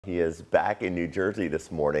He is back in New Jersey this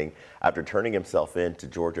morning after turning himself in to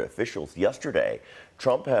Georgia officials yesterday.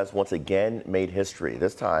 Trump has once again made history,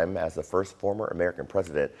 this time as the first former American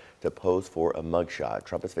president to pose for a mugshot.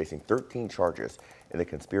 Trump is facing 13 charges in the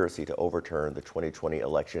conspiracy to overturn the 2020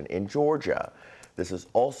 election in Georgia. This is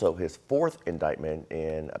also his fourth indictment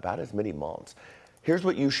in about as many months. Here's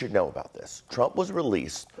what you should know about this. Trump was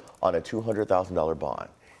released on a $200,000 bond.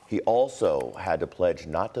 He also had to pledge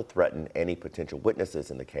not to threaten any potential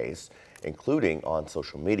witnesses in the case, including on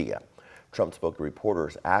social media. Trump spoke to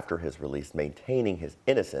reporters after his release, maintaining his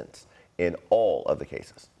innocence in all of the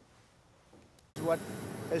cases. What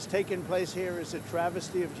has taken place here is a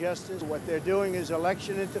travesty of justice. What they're doing is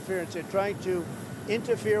election interference. They're trying to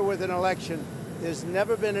interfere with an election. There's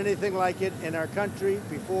never been anything like it in our country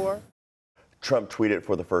before. Trump tweeted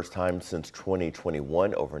for the first time since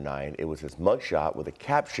 2021 overnight. It was his mugshot with a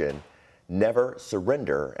caption, "Never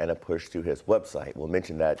surrender," and a push to his website. We'll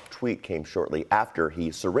mention that tweet came shortly after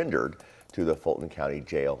he surrendered to the Fulton County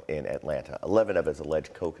Jail in Atlanta. 11 of his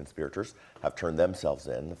alleged co-conspirators have turned themselves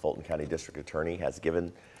in. The Fulton County District Attorney has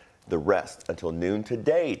given the rest until noon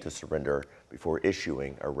today to surrender before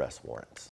issuing arrest warrants.